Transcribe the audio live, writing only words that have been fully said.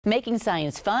Making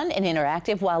science fun and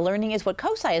interactive while learning is what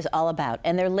COSI is all about,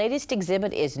 and their latest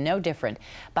exhibit is no different.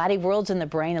 Body Worlds in the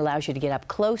Brain allows you to get up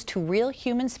close to real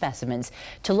human specimens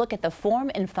to look at the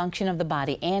form and function of the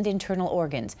body and internal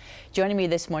organs. Joining me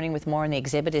this morning with more on the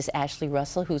exhibit is Ashley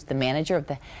Russell, who's the manager of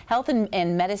the Health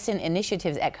and Medicine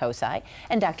Initiatives at COSI,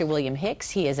 and Dr. William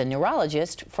Hicks. He is a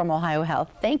neurologist from OhioHealth.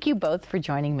 Thank you both for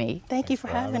joining me. Thank you for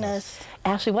having us.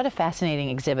 Ashley, what a fascinating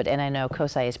exhibit, and I know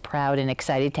COSI is proud and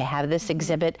excited to have this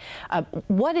exhibit.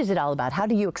 What is it all about? How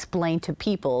do you explain to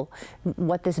people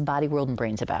what this Body World and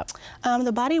Brain's about?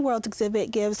 The Body World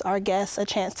exhibit gives our guests a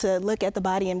chance to look at the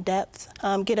body in depth,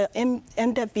 get an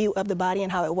in-depth view of the body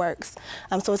and how it works.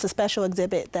 So it's a special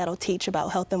exhibit that'll teach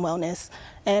about health and wellness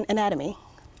and anatomy.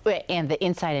 And the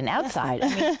inside and outside.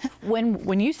 I mean,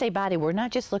 when you say body, we're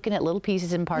not just looking at little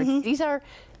pieces and parts. These are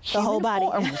the whole body.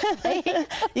 Right?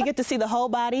 You get to see the whole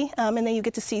body, and then you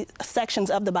get to see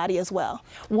sections of the body as well.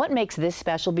 What makes this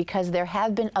special? Because there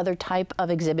have been other type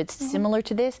of exhibits similar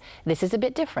to this. This is a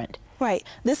bit different. Right.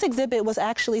 This exhibit was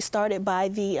actually started by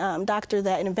the doctor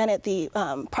that invented the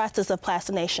process of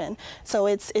plastination. So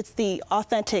it's the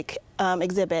authentic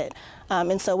exhibit.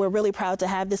 And so we're really proud to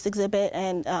have this exhibit,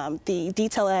 and the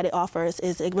detail that it offers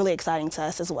is really exciting to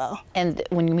us as well. And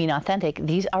when you mean authentic,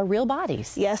 these are real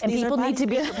bodies. Yes, and these people are need to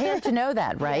be prepared to know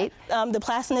that, right? Yeah. The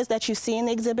plastinas that you see in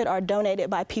the exhibit are donated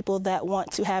by people that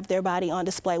want to have their body on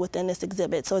display within this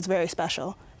exhibit, so it's very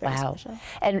special. Wow.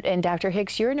 And Dr.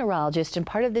 Hicks, you're a neurologist, and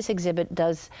part of this exhibit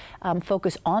does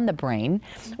focus on the brain.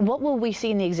 What will we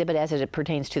see in the exhibit as it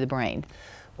pertains to the brain?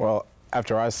 Well,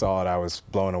 after I saw it, I was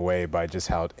blown away by just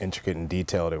how intricate and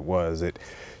detailed it was. It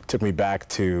took me back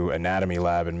to anatomy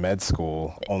lab in med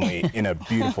school, only in a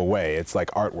beautiful way. It's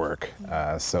like artwork.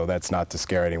 So that's not to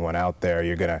scare anyone out there.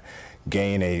 You're going to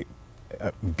gain a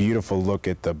beautiful look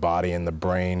at the body and the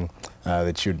brain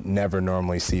that you'd never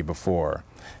normally see before.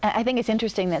 I think it's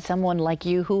interesting that someone like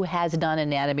you who has done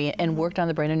anatomy and worked on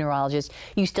the brain, a neurologist,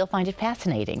 you still find it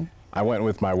fascinating. I went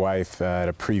with my wife at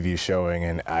a preview showing,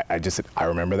 and I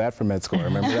remember that from med school. I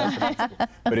remember that from med school.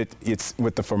 But it's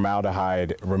with the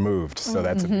formaldehyde removed, so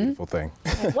that's a beautiful thing.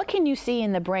 What can you see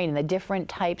in the brain, in the different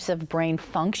types of brain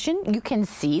function? You can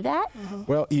see that?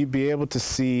 Well, you'd be able to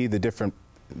see the different,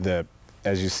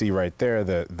 as you see right there,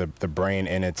 the brain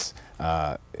in its,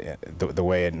 the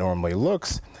way it normally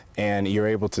looks, and you're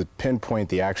able to pinpoint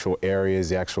the actual areas,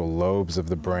 the actual lobes of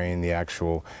the brain, the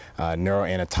actual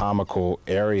neuroanatomical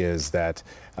areas that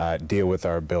deal with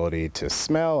our ability to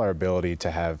smell, our ability to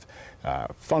have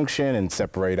function and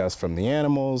separate us from the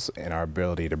animals, and our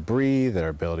ability to breathe, our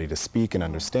ability to speak and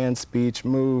understand speech,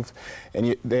 move.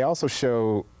 And they also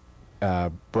show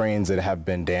brains that have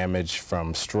been damaged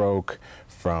from stroke,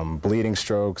 from bleeding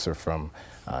strokes, or from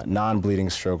non-bleeding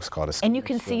strokes called ischemic And you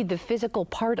can stroke. see the physical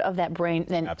part of that brain,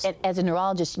 and as a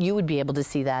neurologist you would be able to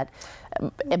see that,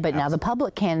 but now the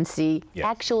public can see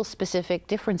actual specific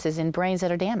differences in brains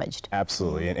that are damaged.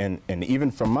 Absolutely, and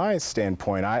even from my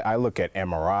standpoint, I look at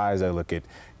MRIs, I look at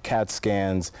CAT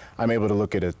scans, I'm able to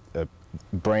look at a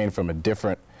brain from a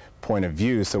different point of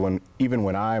view, so even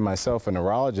when I myself, a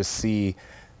neurologist, see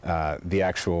the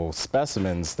actual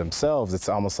specimens themselves, it's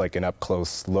almost like an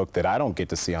up-close look that I don't get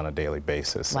to see on a daily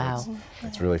basis. Wow. So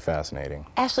it's really fascinating.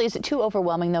 Ashley, is it too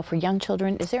overwhelming, though, for young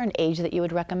children? Is there an age that you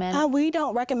would recommend? We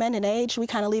don't recommend an age. We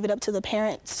kind of leave it up to the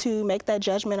parents to make that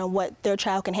judgment on what their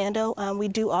child can handle. We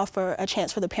do offer a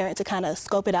chance for the parent to kind of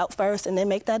scope it out first and then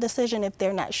make that decision if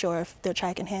they're not sure if their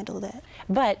child can handle that.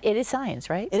 But it is science,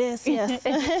 right? It is, yes.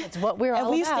 It's what we're all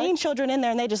about. We've seen children in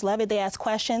there and they just love it. They ask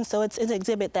questions, so it's an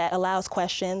exhibit that allows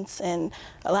questions and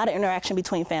a lot of interaction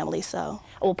between families. So,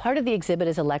 well, part of the exhibit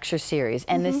is a lecture series,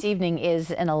 and this evening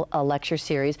is a lecture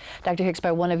series, Dr. Hicks,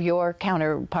 by one of your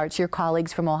counterparts, your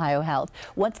colleagues from OhioHealth.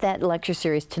 What's that lecture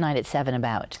series tonight at 7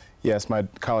 about? Yes, my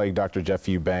colleague Dr. Jeff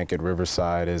Eubank at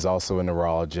Riverside is also a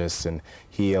neurologist, and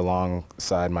he,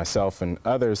 alongside myself and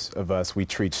others of us, we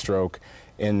treat stroke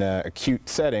in the acute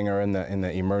setting or in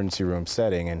the emergency room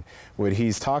setting. And what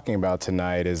he's talking about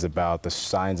tonight is about the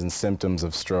signs and symptoms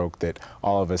of stroke that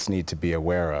all of us need to be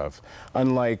aware of.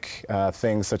 Unlike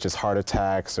things such as heart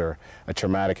attacks or a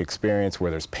traumatic experience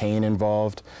where there's pain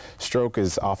involved, stroke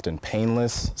is often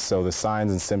painless, so the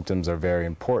signs and symptoms are very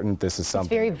important. This is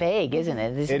something— It's very vague, isn't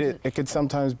it? It could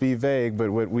sometimes be vague, but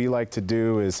what we like to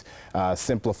do is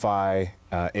simplify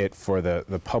it for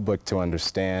the public to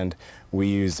understand. We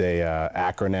use a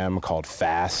acronym called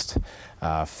FAST.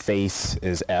 Face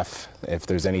is F. If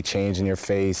there's any change in your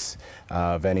face,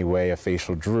 of any way, a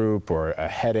facial droop or a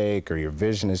headache or your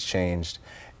vision has changed.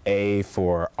 A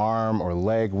for arm or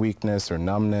leg weakness or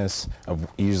numbness,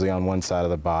 usually on one side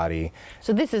of the body.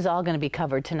 So this is all going to be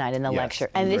covered tonight in the lecture.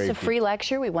 And it's a free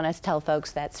lecture. We want to tell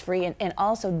folks that's free. And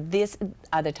also, this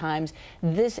are the times.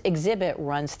 This exhibit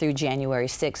runs through January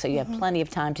 6th, so you have plenty of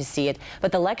time to see it.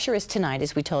 But the lecture is tonight,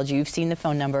 as we told you. You've seen the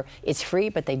phone number. It's free,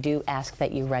 but they do ask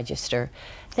that you register.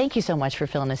 Thank you so much for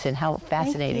filling us in. How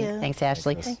fascinating. Thank you. Thanks,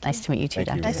 Ashley. Nice to meet you too,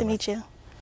 Dr. Nice to meet you.